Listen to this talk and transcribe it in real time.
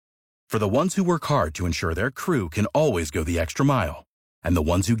For the ones who work hard to ensure their crew can always go the extra mile, and the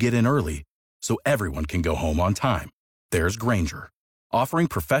ones who get in early so everyone can go home on time, there's Grainger, offering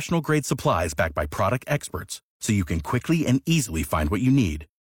professional-grade supplies backed by product experts so you can quickly and easily find what you need.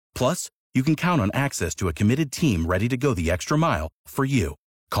 Plus, you can count on access to a committed team ready to go the extra mile for you.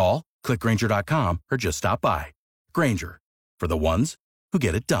 Call, click Grainger.com, or just stop by. Grainger, for the ones who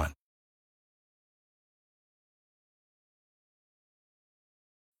get it done.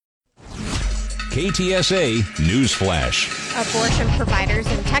 KTSA News Flash. Abortion providers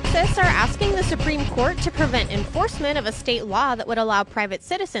in Texas are asking the Supreme Court to prevent enforcement of a state law that would allow private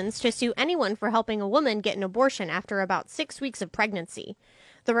citizens to sue anyone for helping a woman get an abortion after about 6 weeks of pregnancy.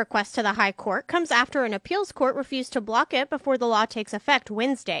 The request to the High Court comes after an appeals court refused to block it before the law takes effect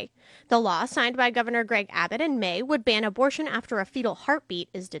Wednesday. The law, signed by Governor Greg Abbott in May, would ban abortion after a fetal heartbeat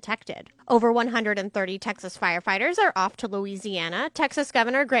is detected. Over 130 Texas firefighters are off to Louisiana. Texas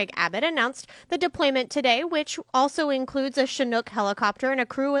Governor Greg Abbott announced the deployment today, which also includes a Chinook helicopter and a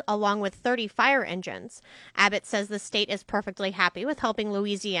crew along with 30 fire engines. Abbott says the state is perfectly happy with helping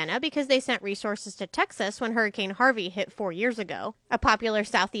Louisiana because they sent resources to Texas when Hurricane Harvey hit 4 years ago. A popular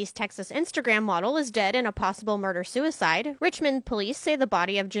Southeast Texas Instagram model is dead in a possible murder-suicide. Richmond police say the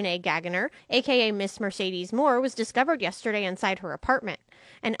body of Janae Gaginer, a.k.a. Miss Mercedes Moore, was discovered yesterday inside her apartment.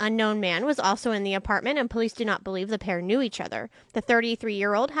 An unknown man was also in the apartment, and police do not believe the pair knew each other. The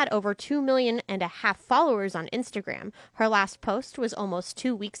 33-year-old had over 2.5 million followers on Instagram. Her last post was almost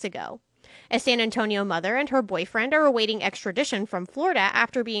 2 weeks ago. A San Antonio mother and her boyfriend are awaiting extradition from Florida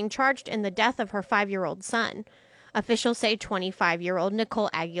after being charged in the death of her 5-year-old son. Officials say 25-year-old Nicole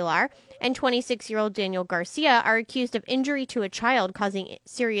Aguilar and 26-year-old Daniel Garcia are accused of injury to a child causing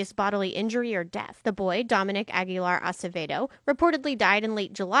serious bodily injury or death. The boy, Dominic Aguilar Acevedo, reportedly died in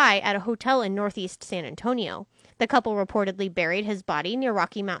late July at a hotel in northeast San Antonio. The couple reportedly buried his body near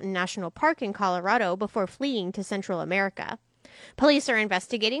Rocky Mountain National Park in Colorado before fleeing to Central America. Police are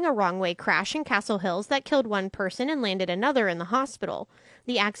investigating a wrong-way crash in Castle Hills that killed one person and landed another in the hospital.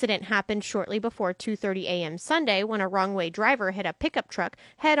 The accident happened shortly before 2:30 a.m. Sunday when a wrong-way driver hit a pickup truck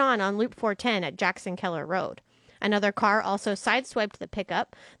head-on Loop 410 at Jackson Keller Road. Another car also sideswiped the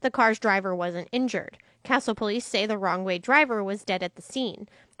pickup. The car's driver wasn't injured. Castle police say the wrong-way driver was dead at the scene.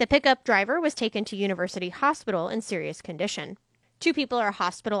 The pickup driver was taken to University Hospital in serious condition. 2 people are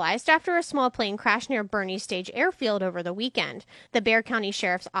hospitalized after a small plane crashed near Boerne Stage Airfield over the weekend. The Bexar County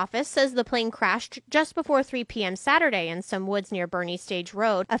Sheriff's Office says the plane crashed just before 3 p.m. Saturday in some woods near Boerne Stage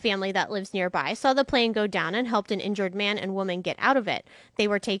Road. A family that lives nearby saw the plane go down and helped an injured man and woman get out of it. They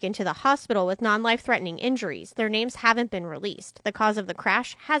were taken to the hospital with non-life-threatening injuries. Their names haven't been released. The cause of the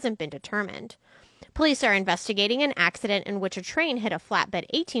crash hasn't been determined. Police are investigating an accident in which a train hit a flatbed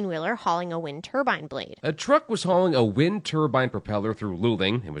 18-wheeler hauling a wind turbine blade. A truck was hauling a wind turbine propeller through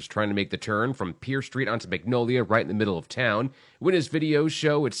Luling and was trying to make the turn from Pierce Street onto Magnolia right in the middle of town. Witness videos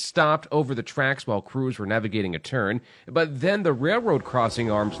show it stopped over the tracks while crews were navigating a turn, but then the railroad crossing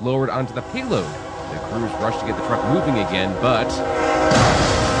arms lowered onto the payload. The crews rushed to get the truck moving again, but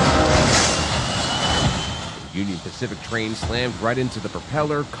Union Pacific train slammed right into the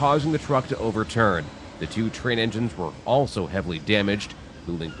propeller, causing the truck to overturn. The 2 train engines were also heavily damaged.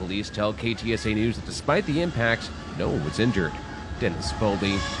 Luling police tell KTSA News that despite the impacts, no one was injured. Dennis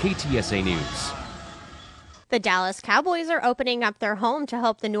Foley, KTSA News. The Dallas Cowboys are opening up their home to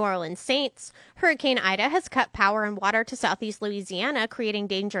help the New Orleans Saints. Hurricane Ida has cut power and water to southeast Louisiana, creating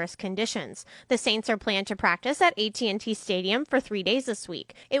dangerous conditions. The Saints are planned to practice at AT&T Stadium for 3 days this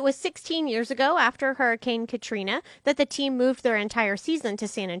week. It was 16 years ago, after Hurricane Katrina, that the team moved their entire season to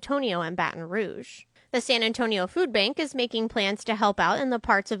San Antonio and Baton Rouge. The San Antonio Food Bank is making plans to help out in the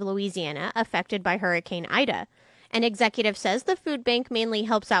parts of Louisiana affected by Hurricane Ida. An executive says the food bank mainly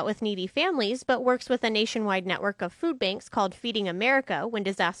helps out with needy families, but works with a nationwide network of food banks called Feeding America when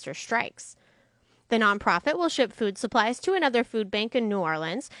disaster strikes. The nonprofit will ship food supplies to another food bank in New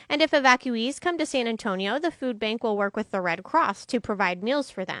Orleans, and if evacuees come to San Antonio, the food bank will work with the Red Cross to provide meals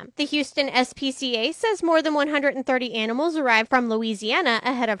for them. The Houston SPCA says more than 130 animals arrived from Louisiana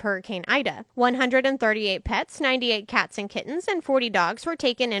ahead of Hurricane Ida. 138 pets, 98 cats and kittens, and 40 dogs were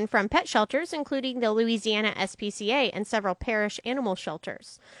taken in from pet shelters, including the Louisiana SPCA and several parish animal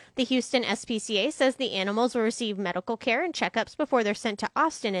shelters. The Houston SPCA says the animals will receive medical care and checkups before they're sent to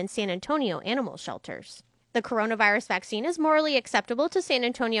Austin and San Antonio animal shelters. The coronavirus vaccine is morally acceptable to San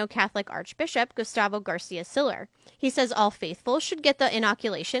Antonio Catholic Archbishop Gustavo Garcia Siller. He says all faithful should get the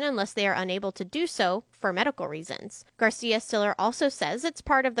inoculation unless they are unable to do so for medical reasons. Garcia Siller also says it's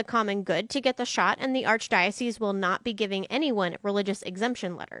part of the common good to get the shot, and the Archdiocese will not be giving anyone religious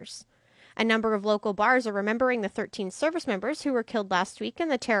exemption letters. A number of local bars are remembering the 13 service members who were killed last week in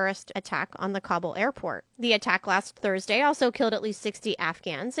the terrorist attack on the Kabul airport. The attack last Thursday also killed at least 60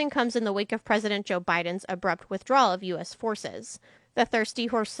 Afghans and comes in the wake of President Joe Biden's abrupt withdrawal of U.S. forces. The Thirsty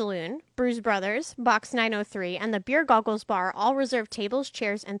Horse Saloon, Bruise Brothers, Box 903, and the Beer Goggles Bar all reserve tables,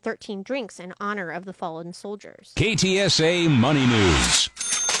 chairs, and 13 drinks in honor of the fallen soldiers. KTSA Money News.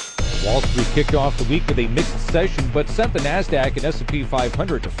 Wall Street kicked off the week with a mixed session, but sent the NASDAQ and S&P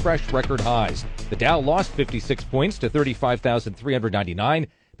 500 to fresh record highs. The Dow lost 56 points to 35,399,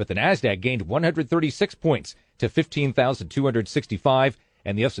 but the NASDAQ gained 136 points to 15,265,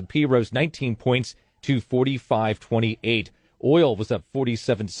 and the S&P rose 19 points to 4528. Oil was up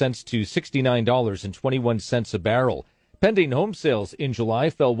 47 cents to $69.21 a barrel. Pending home sales in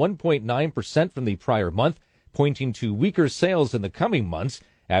July fell 1.9% from the prior month, pointing to weaker sales in the coming months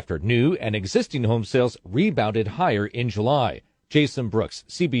after new and existing home sales rebounded higher in July. Jason Brooks,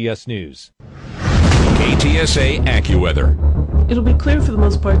 CBS News. KTSA AccuWeather. It'll be clear for the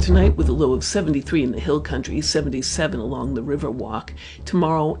most part tonight with a low of 73 in the hill country, 77 along the Riverwalk.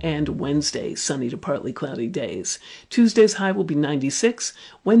 Tomorrow and Wednesday, sunny to partly cloudy days. Tuesday's high will be 96,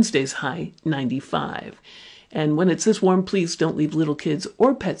 Wednesday's high 95. And when it's this warm, please don't leave little kids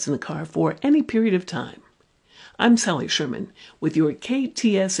or pets in the car for any period of time. I'm Sally Sherman with your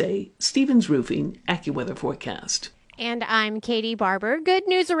KTSA Stevens Roofing AccuWeather forecast. And I'm Katie Barber. Good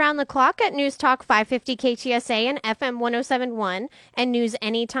news around the clock at News Talk 550 KTSA and FM 1071, and news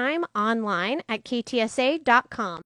anytime online at ktsa.com.